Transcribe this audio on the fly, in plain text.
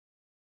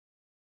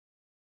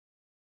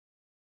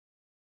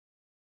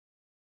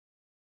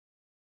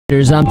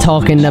I'm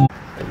talking about.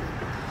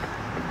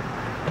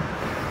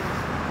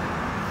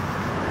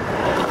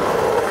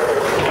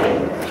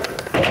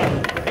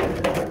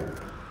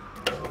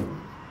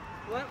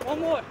 One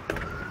more.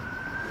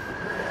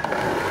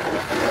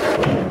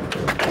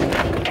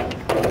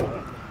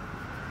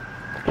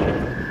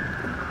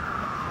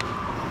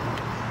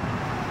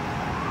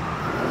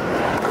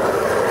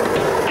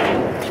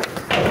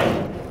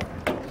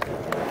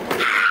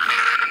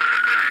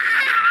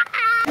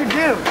 You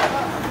do?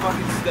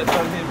 Fucking stepped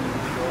on him.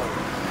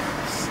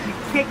 You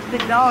kicked the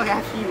dog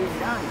after you was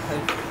done.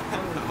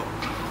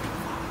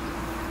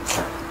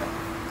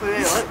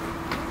 Wait, what?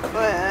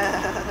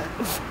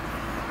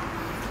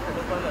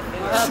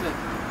 What happened?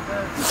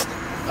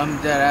 I'm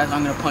dead ass.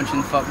 I'm gonna punch you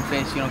in the fucking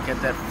face. You don't get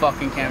that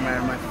fucking camera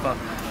out of my fuck.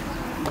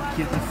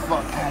 Get the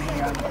fuck out of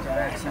here. I'm dead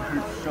ass. It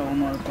hurt so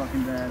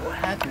motherfucking bad. What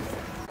happened?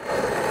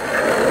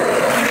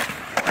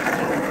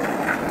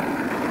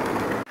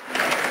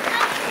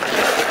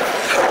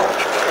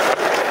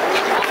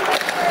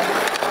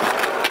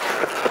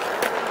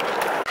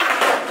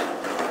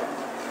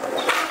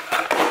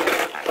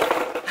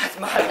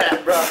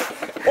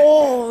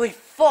 Holy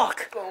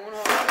fuck!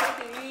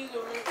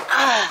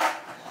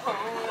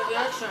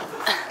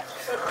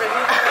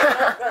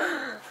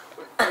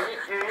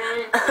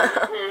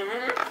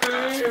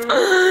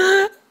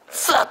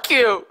 Fuck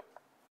you!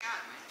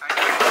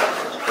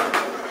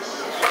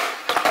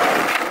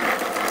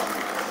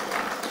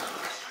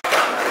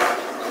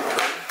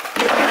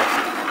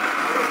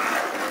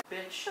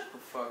 Bitch, shut the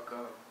fuck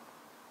up.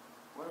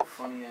 What a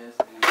funny ass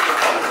dude.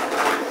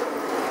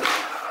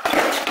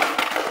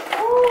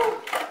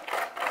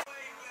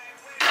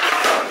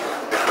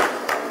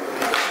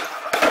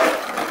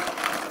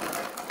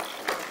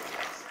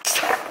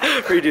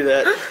 Redo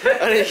that.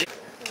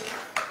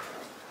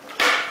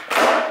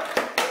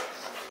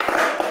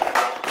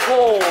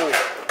 Oh!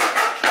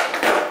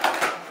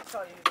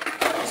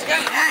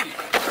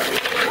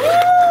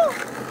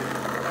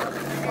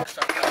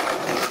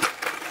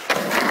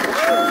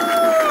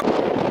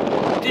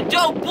 The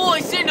dope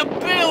boys in the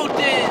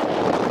building!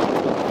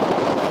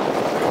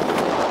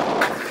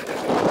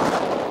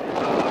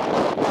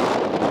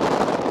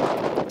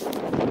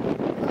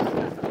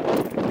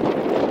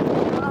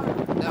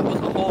 That was a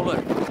holer.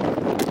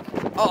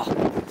 Oh.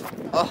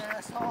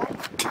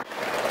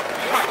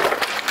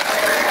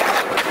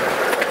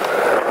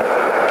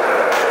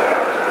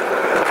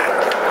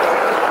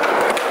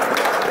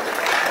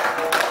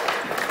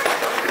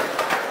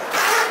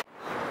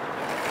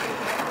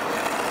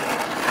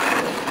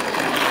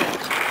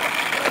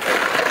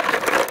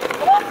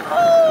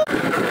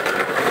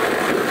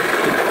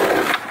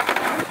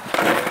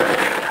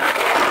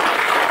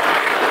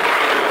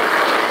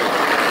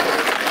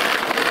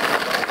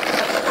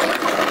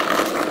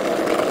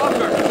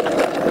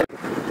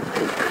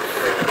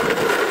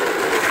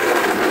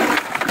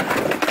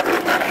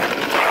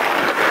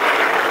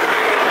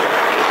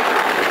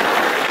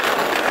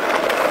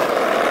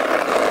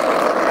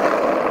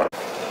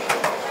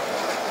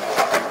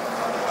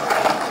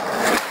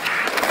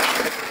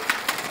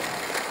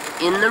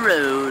 In the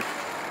road.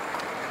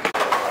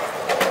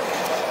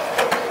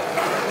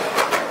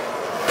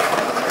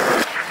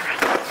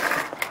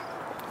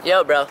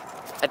 Yo, bro,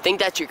 I think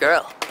that's your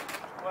girl.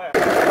 Where?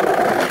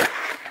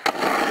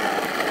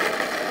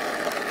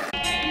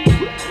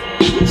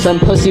 Some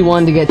pussy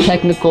wanted to get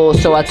technical,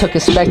 so I took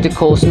his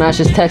spectacles, smashed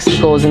his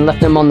testicles, and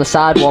left him on the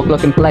sidewalk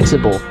looking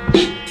flexible.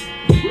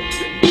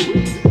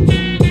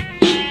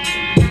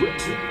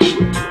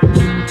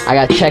 I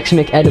got Chex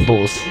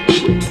McEdibles.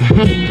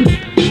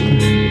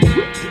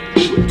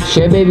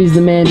 Sherbaby's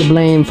the man to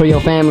blame for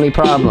your family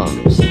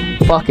problems.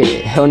 Fuck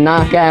it, he'll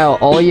knock out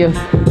all your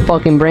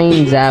fucking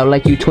brains out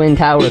like you twin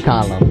tower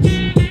columns.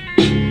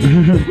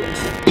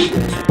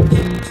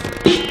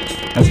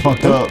 That's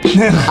fucked up.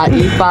 I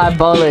eat 5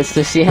 bullets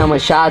to see how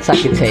much shots I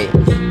could take.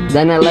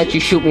 Then I let you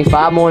shoot me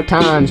 5 more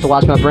times to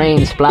watch my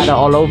brain splatter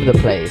all over the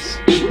place.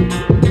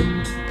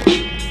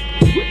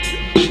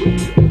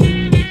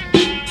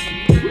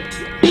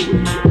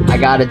 I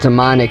got a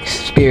demonic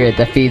spirit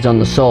that feeds on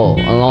the soul,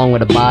 along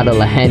with a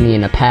bottle of Henny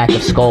and a pack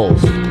of skulls.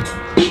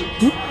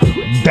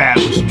 That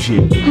was some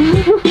shit.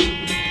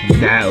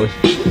 That was...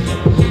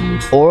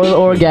 Oral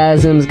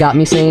orgasms got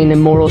me saying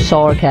immoral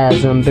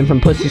sarcasm. Been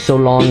from pussy so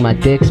long, my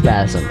dick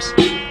spasms.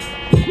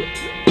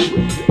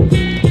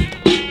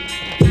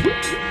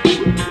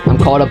 I'm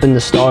caught up in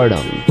the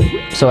stardom,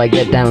 so I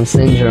get Down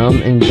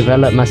syndrome and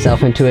develop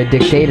myself into a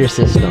dictator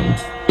system.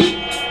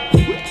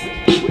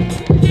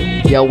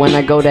 Yo, when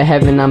I go to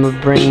heaven, I'ma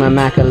bring my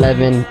Mac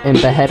 11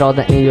 and behead all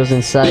the angels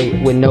in sight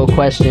with no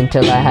question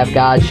till I have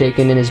God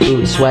shaking in his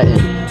boots sweating.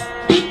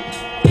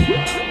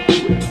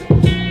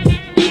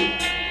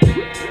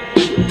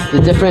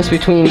 The difference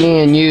between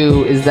me and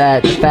you is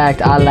that the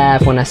fact I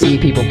laugh when I see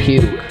people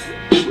puke.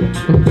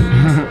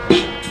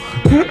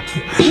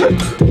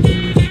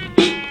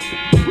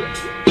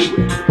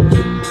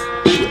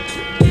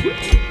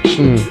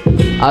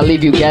 I'll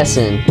leave you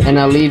guessing, and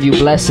I'll leave you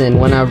blessing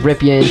when I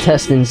rip your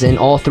intestines in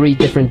all 3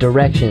 different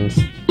directions.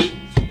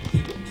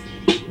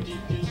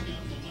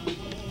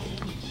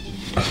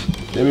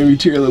 That made me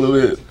tear a little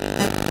bit.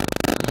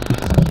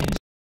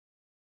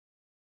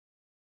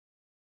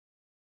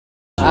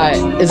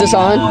 Alright, is this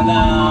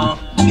on?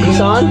 Is this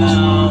on?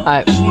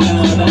 Alright.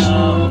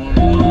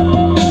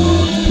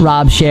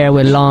 Wondershare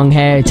with long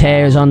hair,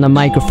 tears on the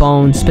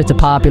microphone, spits a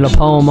popular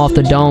poem off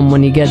the dome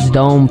when he gets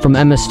domed from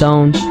Emma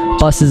Stone.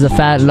 Busts a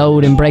fat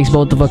load and breaks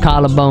both of her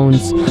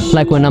collarbones,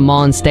 like when I'm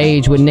on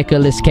stage with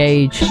Nicolas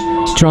Cage.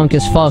 Drunk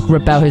as fuck,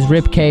 rip out his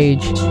rib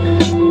cage.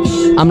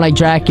 I'm like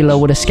Dracula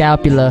with a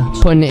scalpula,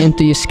 putting it in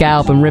through your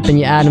scalp and ripping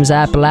your Adam's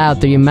apple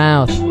out through your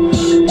mouth.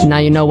 Now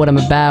you know what I'm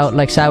about,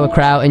 like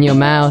sauerkraut in your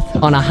mouth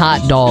on a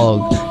hot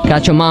dog.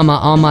 Got your mama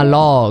on my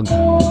log,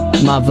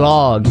 my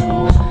vlog.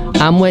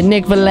 I'm with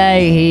Nick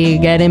Valet, he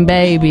getting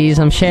babies.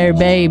 I'm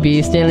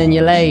Sherbaby, stealing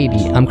your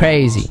lady. I'm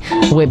crazy.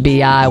 With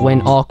B.I.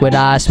 when awkward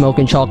eyes,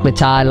 smoking chocolate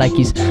tie like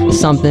he's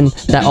something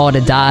that ought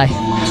to die.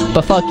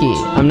 But fuck it,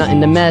 I'm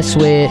nothing to mess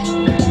with.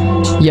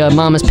 Your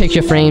mama's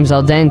picture frames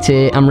al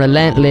dente. I'm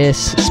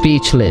relentless,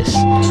 speechless.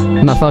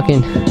 My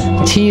fucking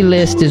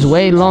T-list is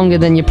way longer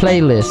than your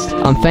playlist.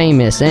 I'm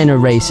famous and a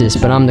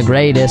racist, but I'm the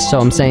greatest. So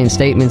I'm saying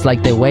statements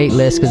like they're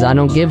weightless, cause I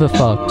don't give a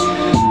fuck.